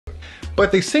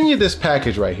But they send you this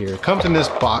package right here. It comes in this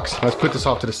box. Let's put this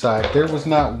off to the side. There was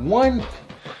not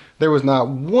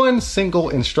one single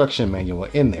instruction manual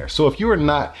in there. So if you are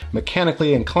not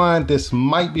mechanically inclined, this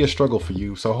might be a struggle for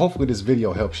you. So hopefully this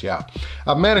video helps you out.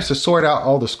 I've managed to sort out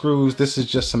all the screws. This is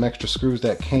just some extra screws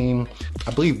that came.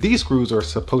 I believe these screws are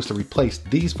supposed to replace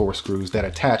these 4 screws that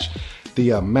attach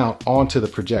the mount onto the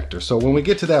projector. So when we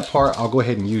get to that part, I'll go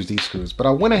ahead and use these screws. But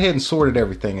I went ahead and sorted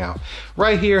everything out.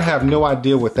 Right here, I have no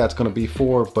idea what that's going to be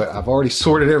for, but I've already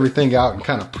sorted everything out and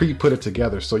kind of pre-put it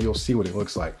together so you'll see what it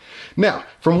looks like. Now,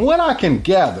 from what I can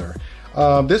gather,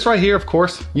 this right here, of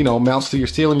course, you know, mounts to your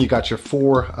ceiling. You got your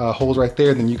 4 holes right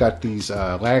there. Then you got these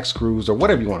lag screws, or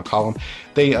whatever you want to call them.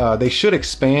 They should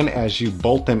expand as you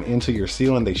bolt them into your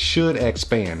ceiling. They should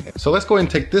expand. So let's go ahead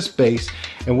and take this base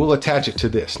and we'll attach it to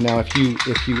this. Now,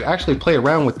 if you actually play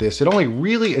around with this, it only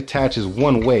really attaches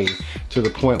one way to the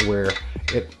point where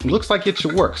it looks like it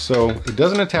should work. So it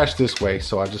doesn't attach this way.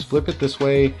 So I just flip it this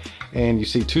way, and you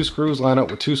see 2 screws line up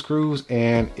with 2 screws,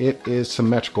 and it is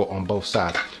symmetrical on both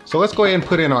sides. So let's go ahead and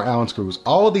put in our Allen screws.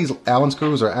 All of these Allen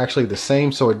screws are actually the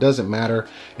same, so it doesn't matter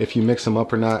if you mix them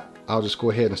up or not. I'll just go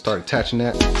ahead and start attaching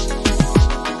that.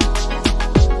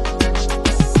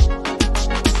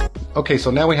 Okay,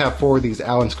 so now we have 4 of these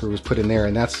Allen screws put in there,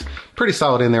 and that's pretty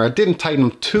solid in there. I didn't tighten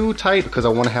them too tight because I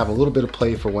want to have a little bit of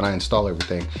play for when I install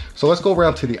everything. So let's go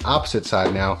around to the opposite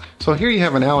side now. So here you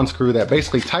have an Allen screw that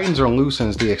basically tightens or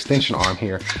loosens the extension arm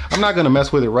here. I'm not going to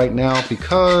mess with it right now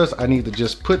because I need to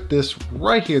just put this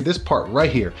right here, this part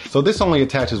right here. So this only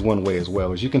attaches one way as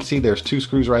well. As you can see, there's 2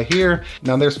 screws right here.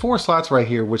 Now there's 4 slots right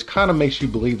here, which kind of makes you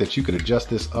believe that you could adjust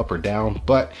this up or down,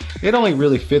 but it only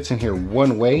really fits in here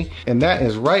one way, and that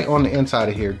is right on the inside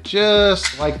of here,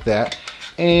 just like that.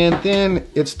 And then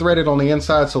it's threaded on the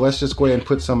inside, so let's just go ahead and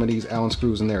put some of these Allen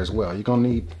screws in there as well. You're gonna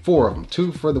need 4 of them,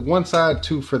 2 for the one side,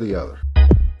 2 for the other.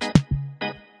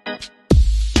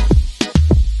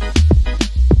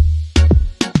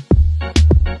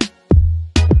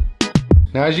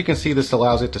 Now, as you can see, this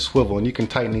allows it to swivel, and you can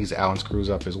tighten these Allen screws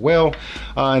up as well.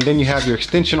 And then you have your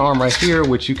extension arm right here,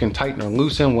 which you can tighten or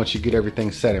loosen once you get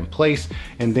everything set in place.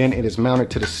 And then it is mounted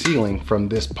to the ceiling from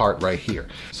this part right here.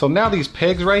 So now these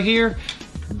pegs right here,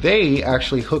 they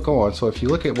actually hook on. So if you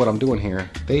look at what I'm doing here,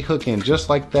 they hook in just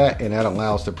like that, and that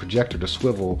allows the projector to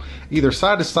swivel either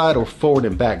side to side or forward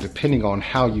and back, depending on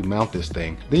how you mount this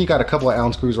thing. Then you got a couple of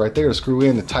Allen screws right there to screw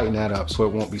in to tighten that up so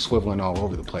it won't be swiveling all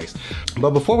over the place.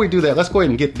 But before we do that, let's go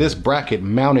ahead and get this bracket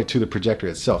mounted to the projector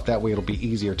itself. That way it'll be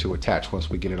easier to attach once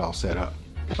we get it all set up.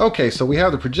 Okay, so we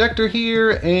have the projector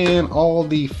here, and all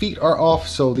the feet are off,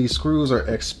 so these screws are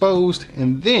exposed,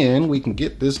 and then we can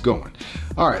get this going.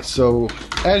 All right, so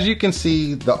as you can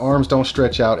see, the arms don't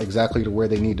stretch out exactly to where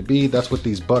they need to be. That's what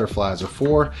these butterflies are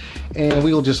for. And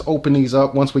we'll just open these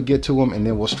up once we get to them, and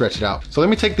then we'll stretch it out. So let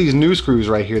me take these new screws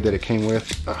right here that it came with.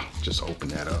 Just open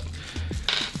that up.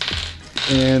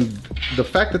 And the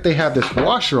fact that they have this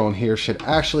washer on here should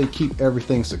actually keep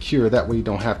everything secure. That way you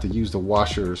don't have to use the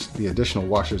washers, the additional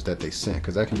washers that they sent,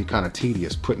 because that can be kind of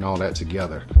tedious putting all that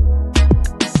together.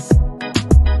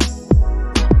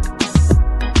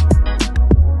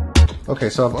 Okay,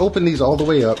 so I've opened these all the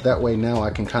way up. That way now I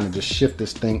can kind of just shift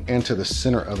this thing into the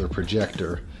center of the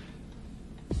projector.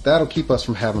 That'll keep us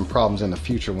from having problems in the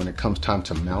future when it comes time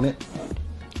to mount it.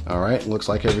 All right, looks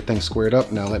like everything's squared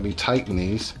up. Now let me tighten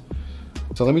these.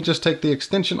 So let me just take the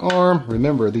extension arm.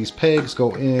 Remember, these pegs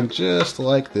go in just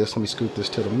like this. Let me scoot this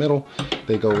to the middle.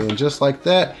 They go in just like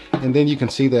that. And then you can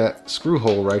see that screw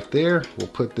hole right there. We'll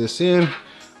put this in.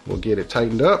 We'll get it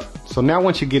tightened up. So now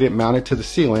once you get it mounted to the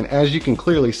ceiling, as you can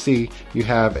clearly see, you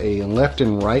have a left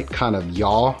and right kind of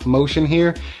yaw motion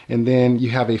here. And then you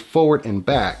have a forward and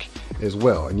back as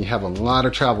well. And you have a lot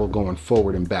of travel going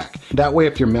forward and back. That way,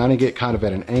 if you're mounting it kind of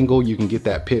at an angle, you can get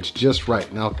that pitch just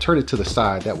right. Now turn it to the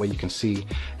side. That way you can see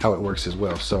how it works as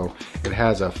well. So it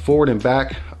has a forward and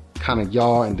back kind of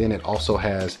yaw, and then it also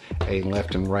has a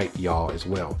left and right yaw as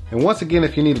well. And once again,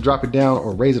 if you need to drop it down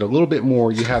or raise it a little bit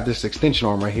more, you have this extension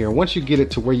arm right here. And once you get it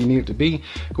to where you need it to be,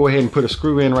 go ahead and put a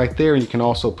screw in right there, and you can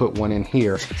also put one in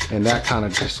here, and that kind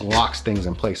of just locks things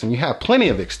in place. And you have plenty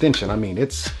of extension. I mean,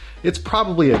 it's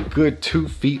probably a good 2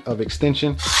 feet of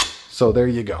extension. So there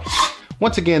you go.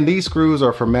 Once again, these screws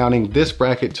are for mounting this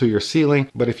bracket to your ceiling,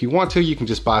 but if you want to, you can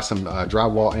just buy some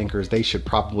drywall anchors. They should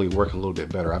probably work a little bit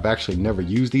better. I've actually never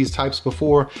used these types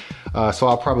before, so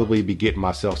I'll probably be getting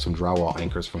myself some drywall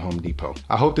anchors from Home Depot.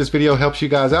 I hope this video helps you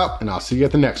guys out, and I'll see you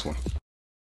at the next one.